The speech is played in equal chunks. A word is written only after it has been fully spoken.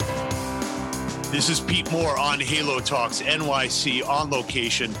This is Pete Moore on Halo Talks NYC on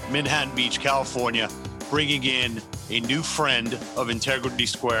location, Manhattan Beach, California, bringing in a new friend of Integrity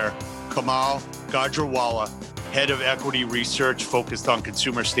Square, Kaumil Gajrawala, head of equity research focused on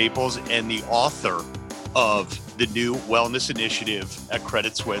consumer staples and the author of the new wellness initiative at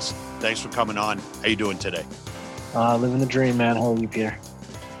Credit Suisse. Thanks for coming on. How you doing today? Living the dream, man. How are you, Peter?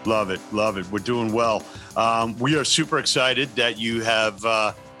 Love it. Love it. We're doing well. We are super excited that you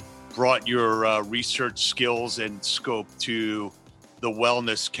have brought your research skills and scope to the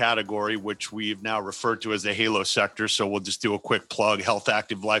wellness category, which we've now referred to as the Halo sector. So we'll just do a quick plug: health,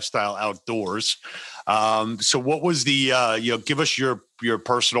 active lifestyle, outdoors. So what was the, give us your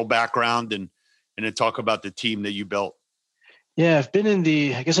personal background and then talk about the team that you built. Yeah, I've been in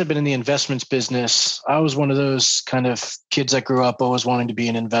the investments business. I was one of those kind of kids that grew up always wanting to be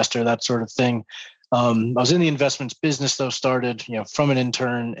an investor, that sort of thing. I was in the investments business, though, started, from an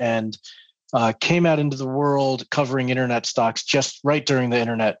intern and came out into the world covering internet stocks just right during the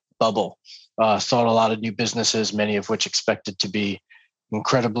internet bubble. Saw a lot of new businesses, many of which expected to be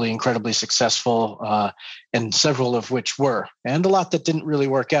incredibly successful, and several of which were, and a lot that didn't really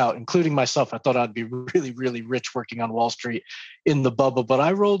work out, including myself. I thought I'd be really rich working on Wall Street in the bubble, but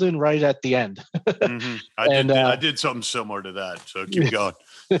I rolled in right at the end. Mm-hmm. I did something similar to that. So keep going.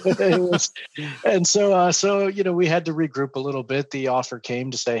 And so we had to regroup a little bit. The offer came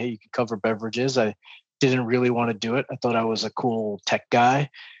to say, hey, you can cover beverages. I didn't really want to do it. I thought I was a cool tech guy.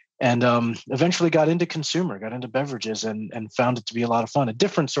 And eventually got into beverages and found it to be a lot of fun. A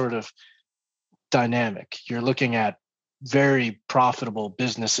different sort of dynamic. You're looking at very profitable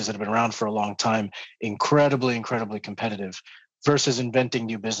businesses that have been around for a long time, incredibly competitive, versus inventing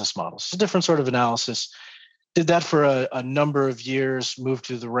new business models. It's a different sort of analysis. Did that for a number of years, moved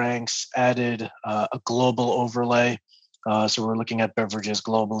through the ranks, added a global overlay. So we're looking at beverages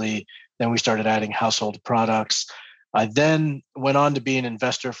globally. Then we started adding household products. I then went on to be an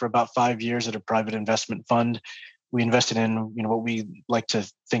investor for about 5 years at a private investment fund. We invested in, what we like to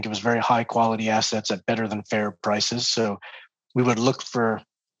think of as very high quality assets at better than fair prices. So we would look for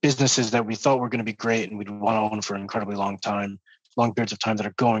businesses that we thought were going to be great and we'd want to own for an incredibly long periods of time that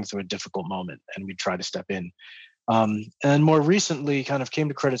are going through a difficult moment, and we'd try to step in. And more recently, kind of came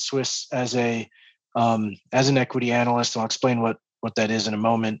to Credit Suisse as an equity analyst. I'll explain what that is in a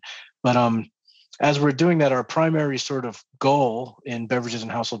moment. But as we're doing that, our primary sort of goal in beverages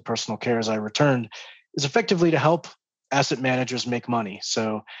and household personal care as I returned is effectively to help asset managers make money.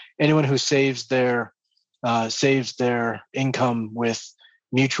 So anyone who saves their income with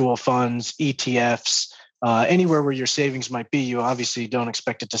mutual funds, ETFs, anywhere where your savings might be, you obviously don't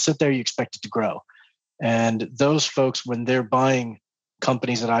expect it to sit there, you expect it to grow. And those folks, when they're buying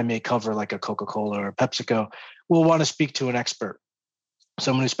companies that I may cover, like a Coca-Cola or PepsiCo, will want to speak to an expert.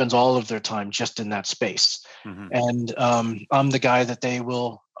 Someone who spends all of their time just in that space. Mm-hmm. And I'm the guy that they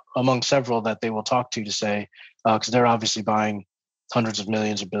will, among several, that they will talk to say, because they're obviously buying hundreds of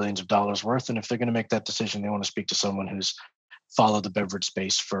millions or billions of dollars worth. And if they're going to make that decision, they want to speak to someone who's followed the beverage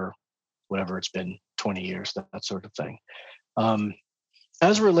space for whatever it's been, 20 years, that sort of thing.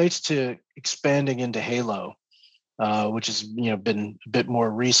 As it relates to expanding into Halo, which has been a bit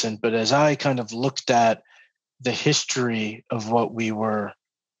more recent, but as I kind of looked at the history of what we were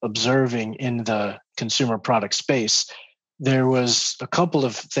observing in the consumer product space, there was a couple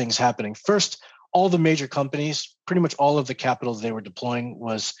of things happening. First, all the major companies, pretty much all of the capital they were deploying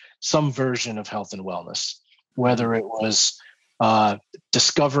was some version of health and wellness, whether it was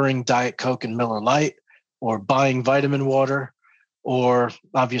discovering Diet Coke and Miller Lite, or buying vitamin water, or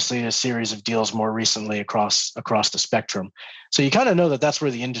obviously a series of deals more recently across the spectrum. So you kind of know that that's where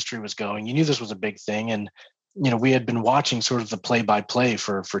the industry was going. You knew this was a big thing, and we had been watching sort of the play-by-play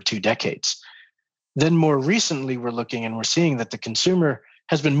for 2 decades. Then more recently, we're looking and we're seeing that the consumer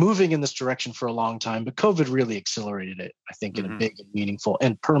has been moving in this direction for a long time, but COVID really accelerated it, I think, in a big and meaningful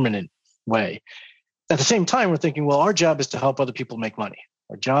and permanent way. At the same time, we're thinking, well, our job is to help other people make money.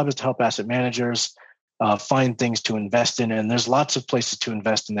 Our job is to help asset managers find things to invest in, and there's lots of places to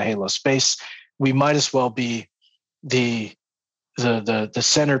invest in the Halo space. We might as well be the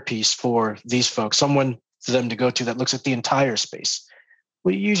centerpiece for these folks, someone for them to go to that looks at the entire space.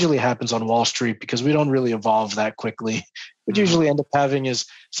 What usually happens on Wall Street, because we don't really evolve that quickly, what you usually end up having is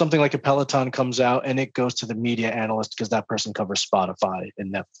something like a Peloton comes out and it goes to the media analyst because that person covers Spotify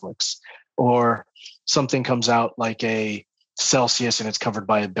and Netflix, or something comes out like a Celsius and it's covered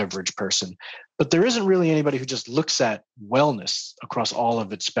by a beverage person. But there isn't really anybody who just looks at wellness across all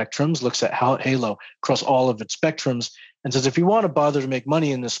of its spectrums, looks at Halo across all of its spectrums, and says, if you want to bother to make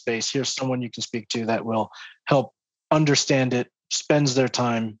money in this space, here's someone you can speak to that will help understand it, spends their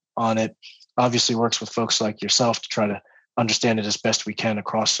time on it. Obviously works with folks like yourself to try to understand it as best we can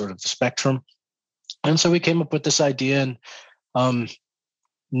across sort of the spectrum. And so we came up with this idea and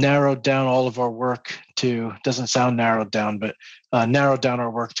narrowed down all of our work to, doesn't sound narrowed down, but narrowed down our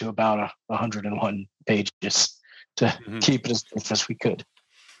work to about 101 pages to keep it as brief as we could.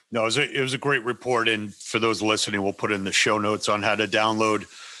 No, it was a great report. And for those listening, we'll put in the show notes on how to download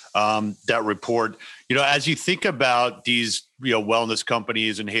that report. As you think about these, wellness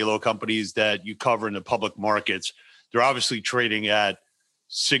companies and halo companies that you cover in the public markets, they're obviously trading at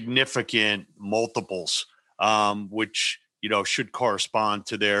significant multiples, which, should correspond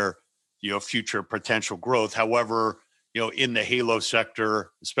to their, future potential growth. However, in the halo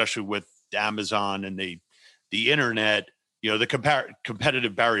sector, especially with Amazon and the internet, the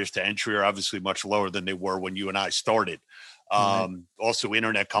competitive barriers to entry are obviously much lower than they were when you and I started. Also,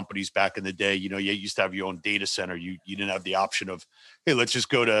 internet companies back in the day, you used to have your own data center. You didn't have the option of, hey, let's just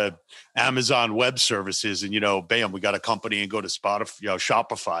go to Amazon Web Services and, bam, we got a company and go to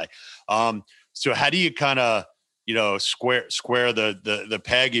Shopify. So how do you kind of, square the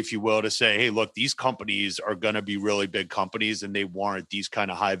peg, if you will, to say, hey, look, these companies are going to be really big companies and they warrant these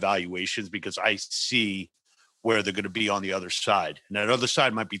kind of high valuations because I see where they're going to be on the other side. And that other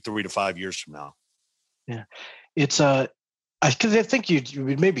side might be 3 to 5 years from now. Yeah. It's I think you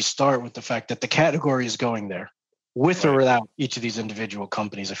would maybe start with the fact that the category is going there with or without each of these individual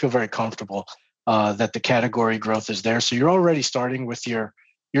companies. I feel very comfortable that the category growth is there. So you're already starting with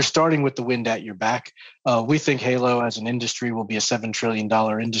the wind at your back. We think Halo as an industry will be a $7 trillion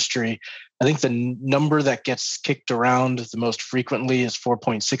industry. I think the number that gets kicked around the most frequently is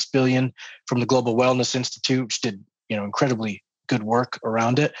 4.6 billion from the Global Wellness Institute, which did incredibly good work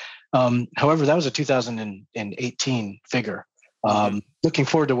around it. However, that was a 2018 figure. Looking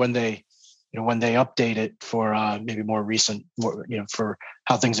forward to when they update it for maybe more recent, for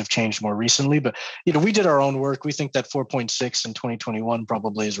how things have changed more recently. But we did our own work. We think that 4.6 in 2021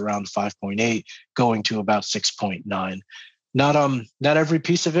 probably is around 5.8, going to about 6.9. Not every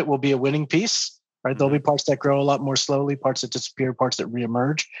piece of it will be a winning piece, right? There'll be parts that grow a lot more slowly, parts that disappear, parts that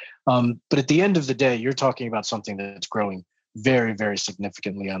reemerge. But at the end of the day, you're talking about something that's growing very, very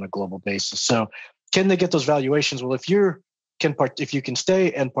significantly on a global basis. So can they get those valuations? Well, if you can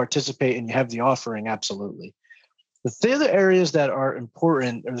stay and participate and you have the offering, absolutely. The other areas that are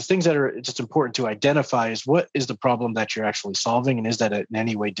important, or the things that are just important to identify, is what is the problem that you're actually solving, and is that in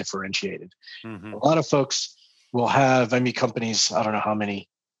any way differentiated? A lot of folks will have, companies, I don't know how many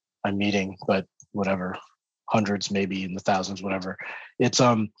I'm meeting, but whatever, hundreds, maybe in the thousands, whatever. It's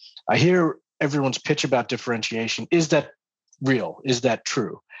I hear everyone's pitch about differentiation. Is that real? Is that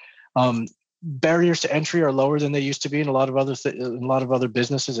true? Barriers to entry are lower than they used to be in a lot of other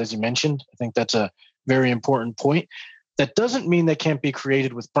businesses, as you mentioned. I think that's a very important point. That doesn't mean they can't be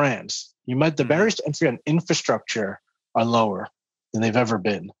created with brands. The barriers to entry on infrastructure are lower than they've ever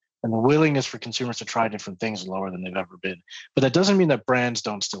been, and the willingness for consumers to try different things is lower than they've ever been. But that doesn't mean that brands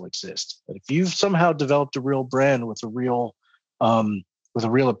don't still exist. But if you've somehow developed a real brand with a real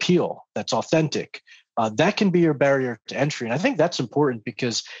appeal that's authentic, that can be your barrier to entry. And I think that's important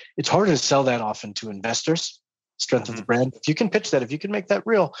because it's harder to sell that often to investors, strength of the brand. If you can pitch that, if you can make that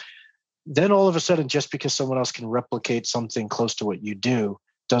real, then all of a sudden, just because someone else can replicate something close to what you do,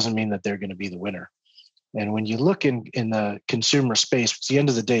 doesn't mean that they're going to be the winner. And when you look in the consumer space, at the end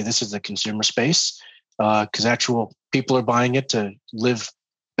of the day, this is the consumer space because actual people are buying it to live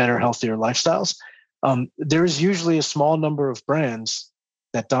better, healthier lifestyles. There is usually a small number of brands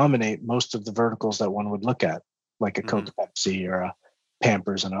that dominate most of the verticals that one would look at, like a Coke, Pepsi, or a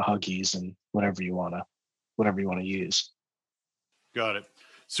Pampers and a Huggies, and whatever you want to use. Got it.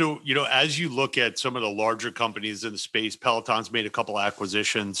 So, as you look at some of the larger companies in the space, Peloton's made a couple of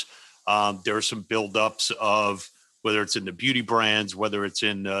acquisitions. There are some buildups of whether it's in the beauty brands, whether it's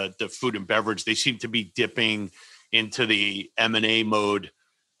in the food and beverage. They seem to be dipping into the M&A mode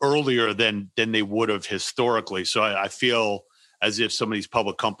earlier than they would have historically. So I feel as if some of these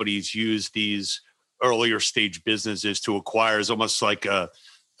public companies use these earlier stage businesses to acquire is almost like an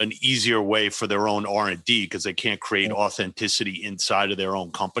easier way for their own R&D because they can't create authenticity inside of their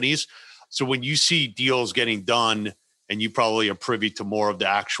own companies. So when you see deals getting done, and you probably are privy to more of the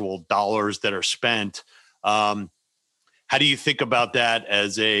actual dollars that are spent, how do you think about that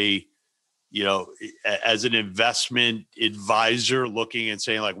as as an investment advisor looking and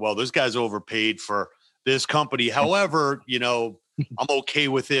saying like, well, this guy's overpaid for this company. However, I'm okay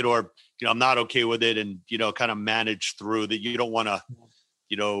with it, or, I'm not okay with it, and, kind of manage through that. You don't want to,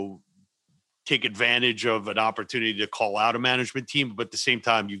 take advantage of an opportunity to call out a management team, but at the same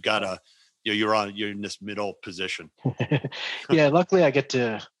time, you've got to, you're in this middle position. Yeah. Luckily I get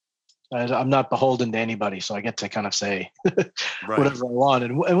to I'm not beholden to anybody, so I get to kind of say Right. whatever I want.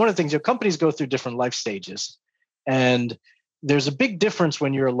 And one of the things, companies go through different life stages, and there's a big difference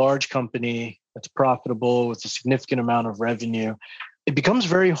when you're a large company that's profitable with a significant amount of revenue. It becomes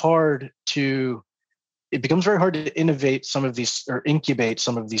very hard to innovate some of these or incubate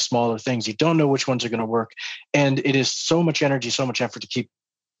some of these smaller things. You don't know which ones are going to work, and it is so much energy, so much effort to keep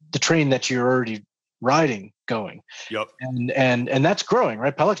the train that you're already riding going. Yep. And that's growing,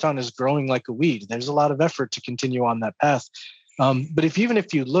 right? Peloton is growing like a weed. There's a lot of effort to continue on that path. But if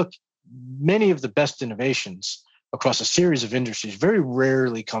you look, many of the best innovations across a series of industries very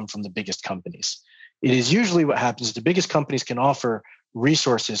rarely come from the biggest companies. It is usually what happens is the biggest companies can offer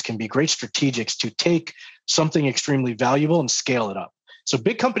resources, can be great strategics to take something extremely valuable and scale it up. So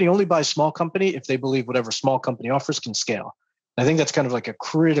big company only buys small company if they believe whatever small company offers can scale. I think that's kind of like a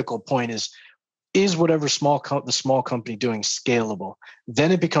critical point is whatever the small company doing scalable?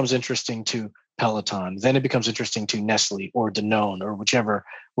 Then it becomes interesting to Peloton. Then it becomes interesting to Nestle or Danone or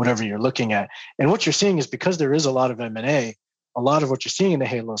whatever you're looking at. And what you're seeing is because there is a lot of M&A, a lot of what you're seeing in the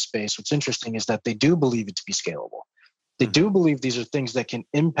Halo space, what's interesting is that they do believe it to be scalable. They do believe these are things that can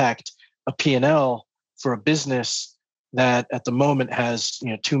impact a P&L for a business that at the moment has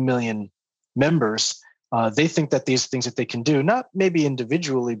 2 million members. They think that these things that they can do, not maybe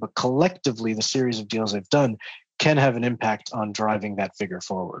individually, but collectively, the series of deals they've done can have an impact on driving that figure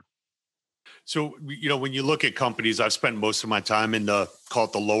forward. So, when you look at companies, I've spent most of my time in call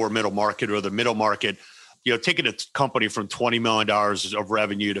it the lower middle market or the middle market, taking a company from $20 million of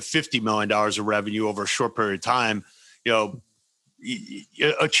revenue to $50 million of revenue over a short period of time,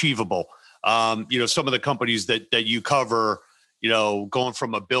 achievable. Some of the companies that you cover, going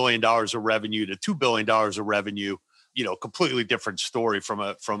from $1 billion of revenue to $2 billion of revenue, completely different story from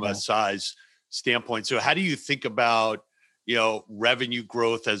a size standpoint. So how do you think about, revenue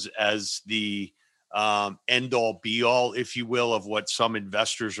growth as the end all be all, if you will, of what some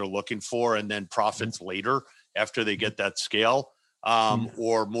investors are looking for, and then profits later after they get that scale,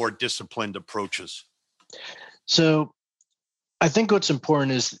 or more disciplined approaches? So I think what's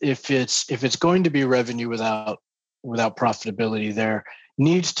important is if it's going to be revenue without profitability, there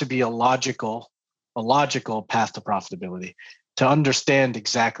needs to be a logical path to profitability to understand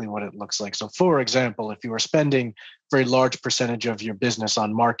exactly what it looks like. So for example, if you are spending a very large percentage of your business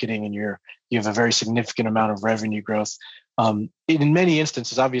on marketing and you have a very significant amount of revenue growth, in many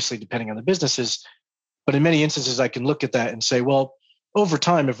instances, obviously depending on the businesses, but in many instances I can look at that and say, well, over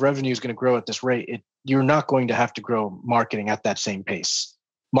time, if revenue is going to grow at this rate, you're not going to have to grow marketing at that same pace.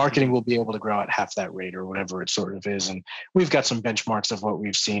 Marketing will be able to grow at half that rate or whatever it sort of is. And we've got some benchmarks of what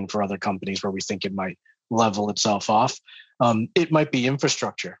we've seen for other companies where we think it might level itself off. It might be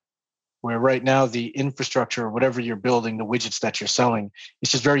infrastructure, where right now the infrastructure, whatever you're building, the widgets that you're selling,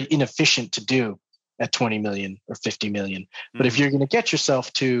 it's just very inefficient to do at 20 million or 50 million. But if you're going to get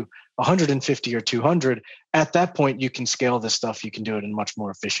yourself to 150 or 200, at that point, you can scale this stuff. You can do it in a much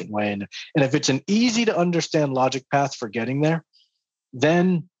more efficient way. And if it's an easy to understand logic path for getting there,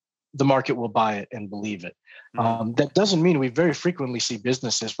 then the market will buy it and believe it. That doesn't mean we very frequently see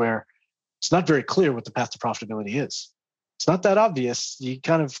businesses where it's not very clear what the path to profitability is. It's not that obvious. You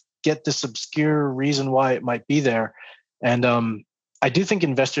kind of get this obscure reason why it might be there. And I do think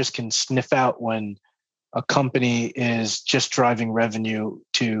investors can sniff out when a company is just driving revenue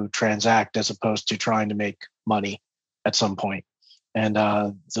to transact as opposed to trying to make money at some point. And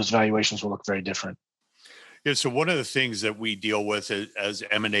those valuations will look very different. Yeah. So one of the things that we deal with as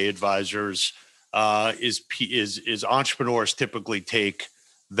M&A advisors is entrepreneurs typically take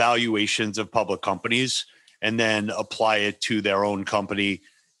valuations of public companies and then apply it to their own company,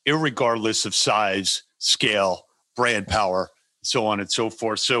 irregardless of size, scale, brand power, so on and so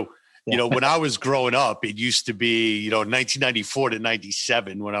forth. So, when I was growing up, it used to be, 1994 to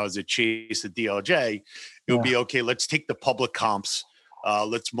 97, when I was at Chase at DLJ, it would be, okay, let's take the public comps.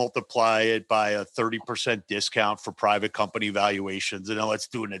 Let's multiply it by a 30% discount for private company valuations. And then let's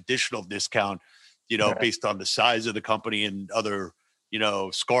do an additional discount, based on the size of the company and other,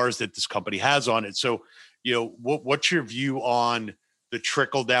 scars that this company has on it. So, what's your view on the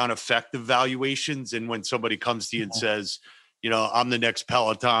trickle down effect of valuations? And when somebody comes to you and says, I'm the next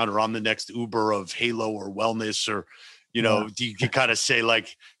Peloton or I'm the next Uber of Halo or wellness, or, do you kind of say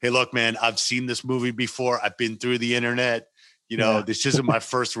like, hey, look, man, I've seen this movie before. I've been through the internet. This isn't my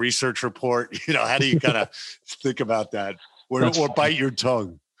first research report. How do you kind of think about that or bite your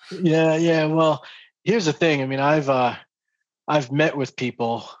tongue? Yeah. Well, here's the thing. I mean, I've met with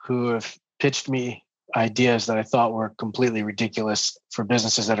people who have pitched me ideas that I thought were completely ridiculous for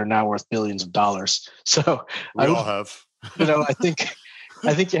businesses that are now worth billions of dollars. So we all have. I think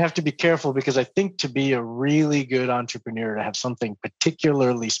I think you have to be careful, because I think to be a really good entrepreneur, to have something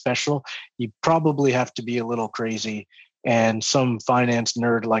particularly special, you probably have to be a little crazy. And some finance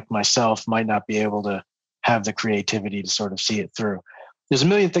nerd like myself might not be able to have the creativity to sort of see it through. There's a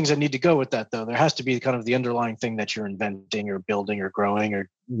million things that need to go with that, though. There has to be kind of the underlying thing that you're inventing or building or growing or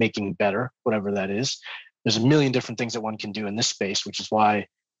making better, whatever that is. There's a million different things that one can do in this space, which is why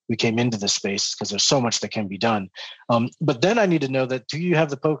we came into this space, because there's so much that can be done. But then I need to know that, do you have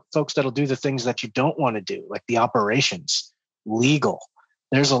the folks that'll do the things that you don't want to do, like the operations, legal?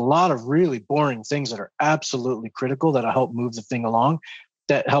 There's a lot of really boring things that are absolutely critical that'll help move the thing along.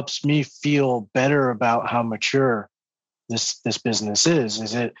 That helps me feel better about how mature this business is.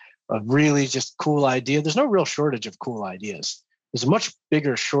 Is it a really just cool idea? There's no real shortage of cool ideas. There's a much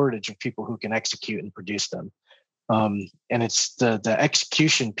bigger shortage of people who can execute and produce them. And it's the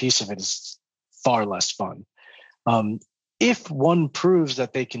execution piece of it is far less fun. If one proves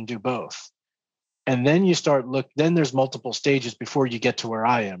that they can do both, and then you start then there's multiple stages before you get to where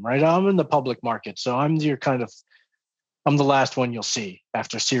I am, right? I'm in the public market. So I'm the last one you'll see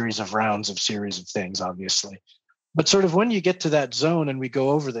after a series of things, obviously. But sort of when you get to that zone and we go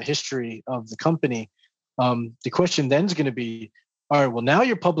over the history of the company, the question then is going to be, all right, well, now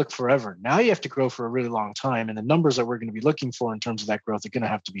you're public forever. Now you have to grow for a really long time. And the numbers that we're going to be looking for in terms of that growth are going to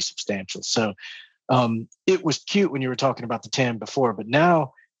have to be substantial. So it was cute when you were talking about the TAM before, but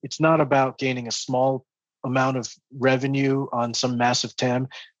now it's not about gaining a small amount of revenue on some massive TAM.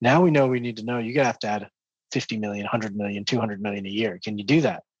 Now we know we need to know you have to add 50 million, 100 million, 200 million a year. Can you do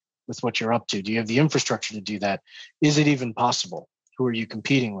that with what you're up to? Do you have the infrastructure to do that? Is it even possible? Who are you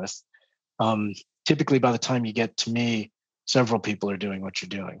competing with? Typically, by the time you get to me, several people are doing what you're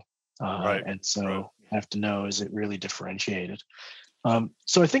doing. Right. And so I have to know, is it really differentiated?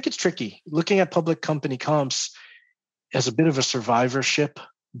 So I think it's tricky. Looking at public company comps has a bit of a survivorship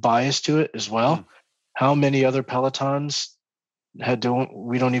bias to it as well. How many other Pelotons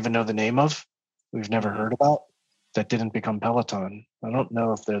we don't even know the name of, we've never heard about, that didn't become Peloton? I don't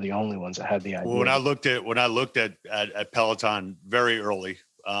know if they're the only ones that had the idea. Well, when I looked at Peloton very early,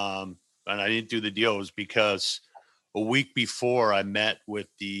 and I didn't do the deal, was because a week before I met with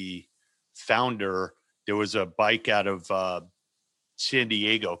the founder, there was a bike out of San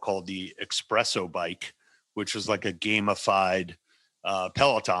Diego called the Espresso bike, which was like a gamified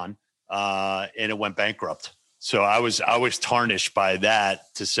Peloton, and it went bankrupt. So I was tarnished by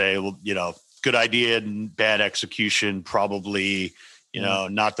that, to say, well, good idea and bad execution, probably,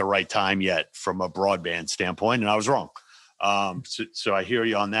 not the right time yet from a broadband standpoint. And I was wrong. So I hear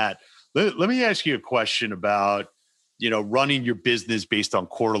you on that. Let me ask you a question about, running your business based on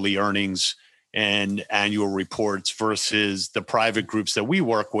quarterly earnings and annual reports versus the private groups that we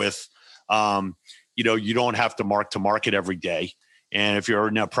work with. You don't have to mark to market every day. And if you're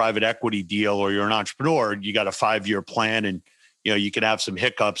in a private equity deal or you're an entrepreneur, you got a 5-year plan, and you can have some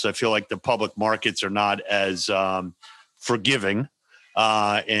hiccups. I feel like the public markets are not as forgiving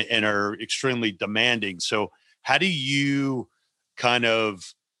and are extremely demanding. So how do you kind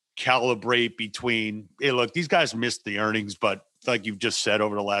of calibrate between, hey, look, these guys missed the earnings, but like you've just said,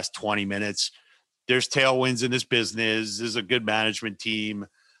 over the last 20 minutes, there's tailwinds in this business. There's a good management team.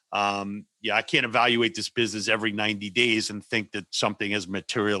 I can't evaluate this business every 90 days and think that something has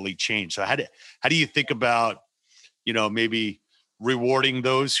materially changed. So how do you think about, maybe rewarding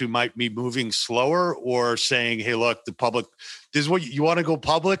those who might be moving slower, or saying, hey, look, the public, this is what you want to go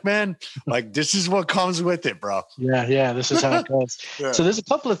public, man. Like, this is what comes with it, bro. Yeah. This is how it goes. Yeah. So there's a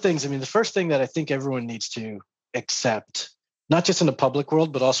couple of things. I mean, the first thing that I think everyone needs to accept, not just in the public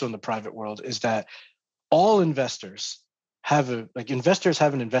world, but also in the private world, is that all investors have an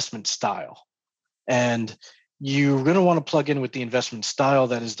investment style, and you're going to want to plug in with the investment style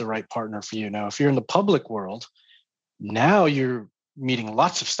that is the right partner for you. Now, if you're in the public world, now you're meeting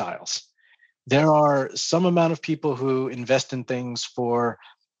lots of styles. There are some amount of people who invest in things for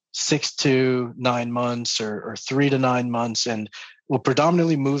 6 to 9 months or 3 to 9 months. And what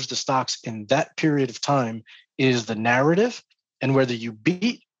predominantly moves the stocks in that period of time is the narrative and whether you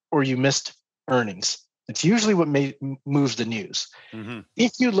beat or you missed earnings. It's usually what moves the news. Mm-hmm.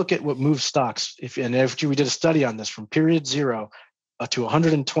 If you look at what moves stocks, if we did a study on this from period 0 to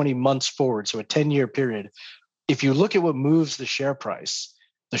 120 months forward, so a 10-year period, if you look at what moves the share price,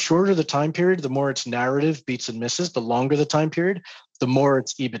 the shorter the time period, the more its narrative beats and misses. The longer the time period, the more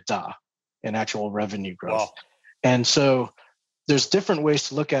its EBITDA and actual revenue growth. Wow. And so there's different ways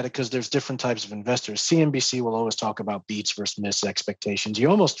to look at it because there's different types of investors. CNBC will always talk about beats versus miss expectations. You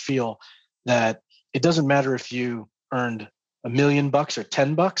almost feel that it doesn't matter if you earned $1 million or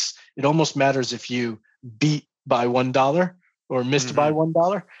 $10. It almost matters if you beat by $1 or missed to buy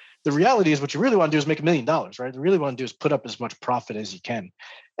 $1. The reality is what you really want to do is make $1 million, right? What you really want to do is put up as much profit as you can.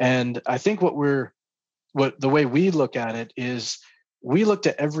 And I think the way we look at it is we looked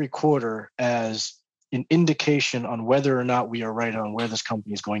at every quarter as an indication on whether or not we are right on where this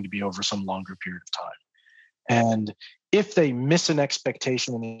company is going to be over some longer period of time. And if they miss an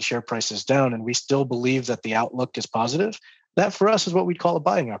expectation and the share price is down and we still believe that the outlook is positive, that for us is what we'd call a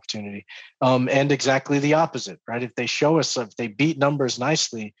buying opportunity. And exactly the opposite, right? If they show us, if they beat numbers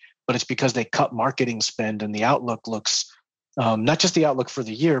nicely, but it's because they cut marketing spend and the outlook looks, not just the outlook for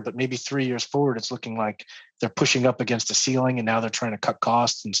the year, but maybe 3 years forward, it's looking like they're pushing up against a ceiling and now they're trying to cut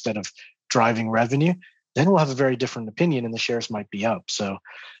costs instead of driving revenue, then we'll have a very different opinion and the shares might be up. So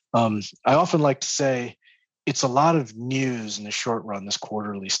I often like to say it's a lot of news in the short run, this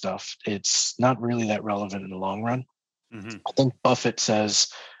quarterly stuff. It's not really that relevant in the long run. I think Buffett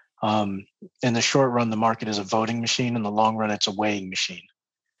says in the short run, the market is a voting machine. In the long run, it's a weighing machine.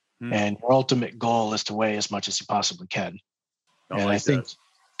 And your ultimate goal is to weigh as much as you possibly can. I think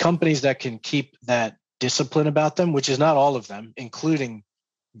companies that can keep that discipline about them, which is not all of them, including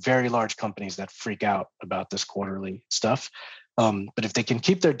very large companies that freak out about this quarterly stuff. But if they can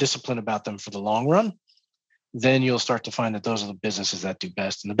keep their discipline about them for the long run, then you'll start to find that those are the businesses that do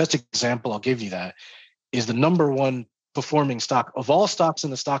best. And the best example I'll give you that is the number one performing stock of all stocks in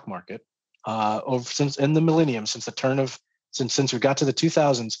the stock market since in the millennium, since we got to the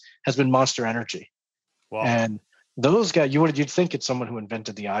 2000s, has been Monster Energy. Wow. And those guys, you'd think it's someone who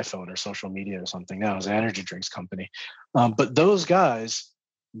invented the iPhone or social media or something. Now it's an energy drinks company. But those guys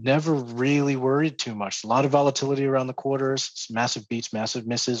never really worried too much. A lot of volatility around the quarters, massive beats, massive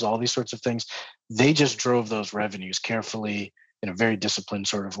misses, all these sorts of things. They just drove those revenues carefully in a very disciplined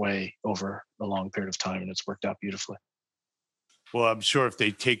sort of way over a long period of time, and it's worked out beautifully. Well, I'm sure if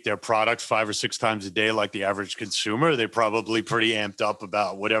they take their products 5 or 6 times a day, like the average consumer, they're probably pretty amped up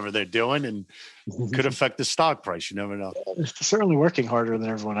about whatever they're doing and could affect the stock price. You never know. They're certainly working harder than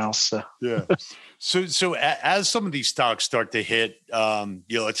everyone else. So. Yeah. So as some of these stocks start to hit,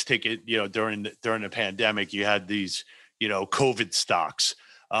 let's take it, during the pandemic, you had these, COVID stocks,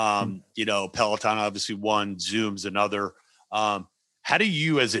 Peloton, obviously one, Zoom's another. How do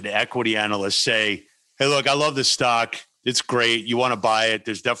you as an equity analyst say, hey, look, I love this stock. It's great. You want to buy it.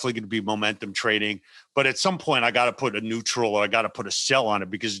 There's definitely going to be momentum trading. But at some point, I got to put a neutral or I got to put a sell on it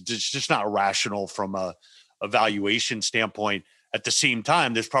because it's just not rational from a valuation standpoint. At the same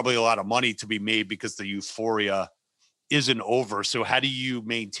time, there's probably a lot of money to be made because the euphoria isn't over. So how do you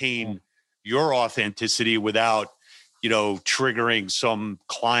maintain your authenticity without, triggering some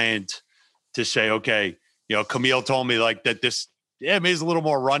client to say, okay, Kaumil told me like that this, maybe there's a little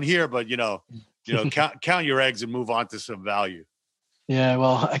more run here, but, count your eggs and move on to some value. Yeah,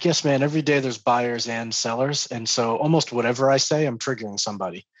 well, I guess, man, every day there's buyers and sellers. And so almost whatever I say, I'm triggering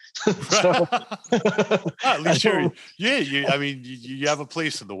somebody. So, at least you have a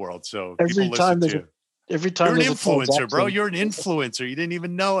place in the world. So every people time listen to you. Every time you're an influencer, bro. You're an influencer. You didn't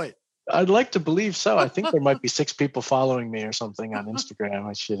even know it. I'd like to believe so. I think there might be 6 people following me or something on Instagram.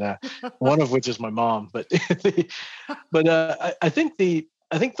 I should, one of which is my mom. But I think the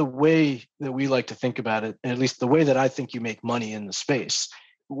way that we like to think about it, at least the way that I think you make money in the space,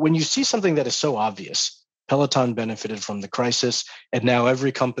 when you see something that is so obvious, Peloton benefited from the crisis, and now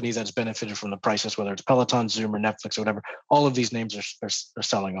every company that's benefited from the crisis, whether it's Peloton, Zoom, or Netflix, or whatever, all of these names are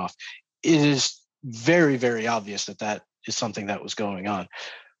selling off. It is very, very obvious that is something that was going on.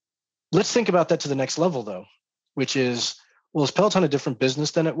 Let's think about that to the next level, though, which is, well, is Peloton a different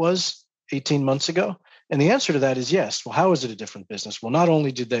business than it was 18 months ago? And the answer to that is yes. Well, how is it a different business? Well, not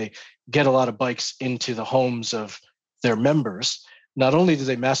only did they get a lot of bikes into the homes of their members, not only did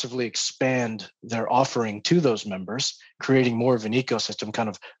they massively expand their offering to those members, creating more of an ecosystem, kind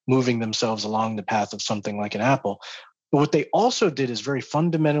of moving themselves along the path of something like an Apple, but what they also did is very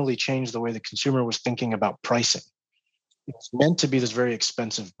fundamentally change the way the consumer was thinking about pricing. It's meant to be this very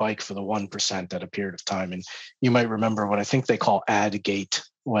expensive bike for the 1% at a period of time. And you might remember what I think they call ad gate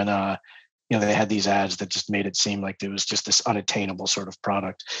when they had these ads that just made it seem like it was just this unattainable sort of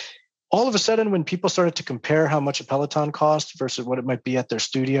product. All of a sudden, when people started to compare how much a Peloton cost versus what it might be at their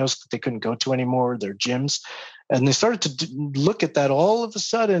studios that they couldn't go to anymore, their gyms, and they started to look at that, all of a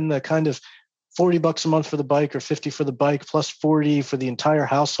sudden, the kind of $40 a month for the bike or $50 for the bike plus $40 for the entire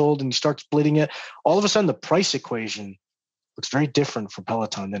household, and you start splitting it, all of a sudden the price equation looks very different for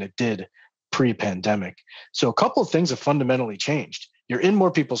Peloton than it did pre-pandemic. So a couple of things have fundamentally changed. You're in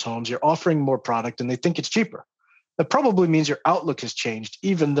more people's homes, you're offering more product, and they think it's cheaper. That probably means your outlook has changed,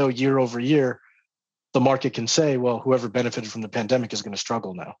 even though year over year, the market can say, well, whoever benefited from the pandemic is going to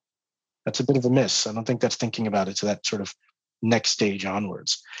struggle now. That's a bit of a miss. I don't think that's thinking about it to that sort of next stage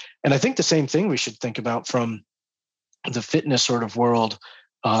onwards. And I think the same thing we should think about from the fitness sort of world,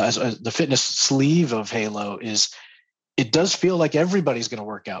 as the fitness sleeve of Halo is, it does feel like everybody's going to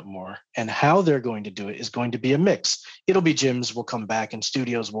work out more, and how they're going to do it is going to be a mix. It'll be gyms will come back and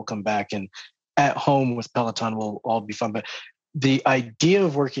studios will come back, and at home with Peloton will all be fun. But the idea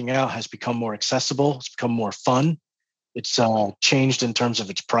of working out has become more accessible. It's become more fun. It's changed in terms of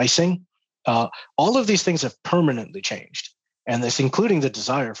its pricing. All of these things have permanently changed, and this including the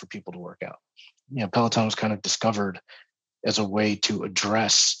desire for people to work out. Peloton was kind of discovered as a way to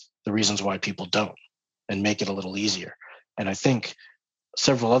address the reasons why people don't and make it a little easier. And I think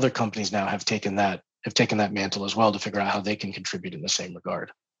several other companies now have taken that mantle as well to figure out how they can contribute in the same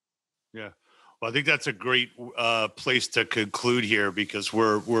regard. Yeah. Well, I think that's a great place to conclude here, because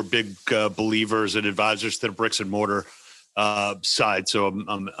we're big believers and advisors to the bricks and mortar side. So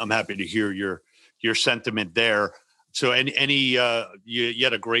I'm happy to hear your sentiment there. So you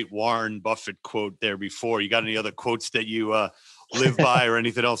had a great Warren Buffett quote there before. You got any other quotes that you live by, or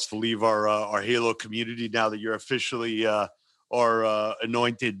anything else to leave our Halo community now that you're officially our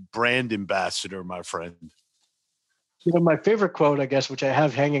anointed brand ambassador, my friend? My favorite quote, I guess, which I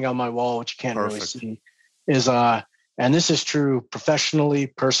have hanging on my wall, which you can't really see, is, and this is true professionally,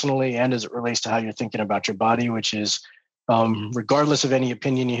 personally, and as it relates to how you're thinking about your body, which is, regardless of any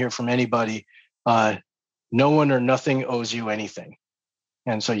opinion you hear from anybody, no one or nothing owes you anything.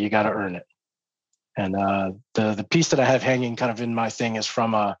 And so you got to earn it. And the piece that I have hanging kind of in my thing is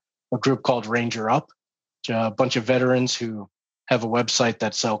from a group called Ranger Up, a bunch of veterans who have a website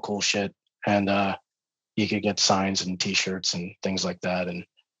that sell cool shit. And you could get signs and T-shirts and things like that. And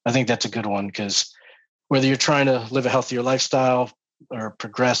I think that's a good one, because whether you're trying to live a healthier lifestyle or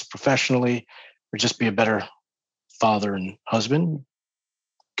progress professionally or just be a better father and husband, you're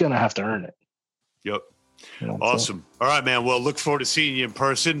going to have to earn it. Yep. Awesome. All right, man. Well, look forward to seeing you in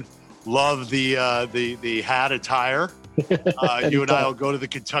person. Love the hat attire. You and I will go to the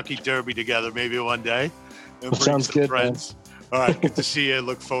Kentucky Derby together maybe one day. And sounds good, friends. Man. All right. Good to see you.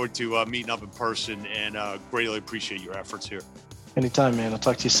 Look forward to meeting up in person, and greatly appreciate your efforts here. Anytime, man. I'll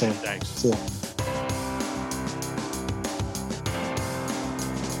talk to you soon. Thanks. See ya.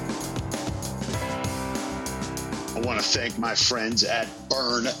 I want to thank my friends at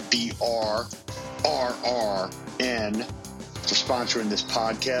Burn, BRRRN, for sponsoring this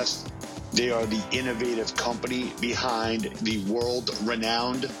podcast. They are the innovative company behind the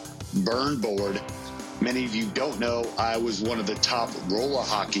world-renowned Burn board. Many of you don't know, I was one of the top roller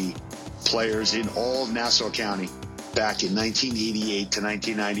hockey players in all of Nassau County back in 1988 to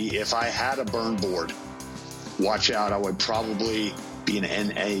 1990. If I had a Burn board, watch out, I would probably be an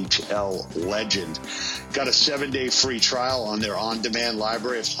NHL legend. Got a 7-day free trial on their on-demand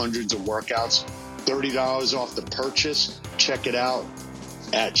library of hundreds of workouts. $30 off the purchase. Check it out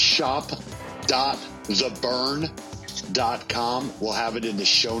at shop.theburn.com. We'll have it in the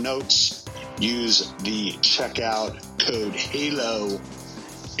show notes. Use the checkout code HALO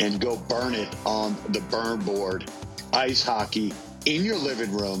and go burn it on the Burn board. Ice hockey in your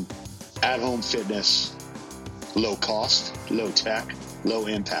living room, at-home fitness, low cost, low tech, low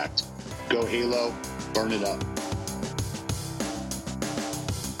impact. Go Halo, burn it up.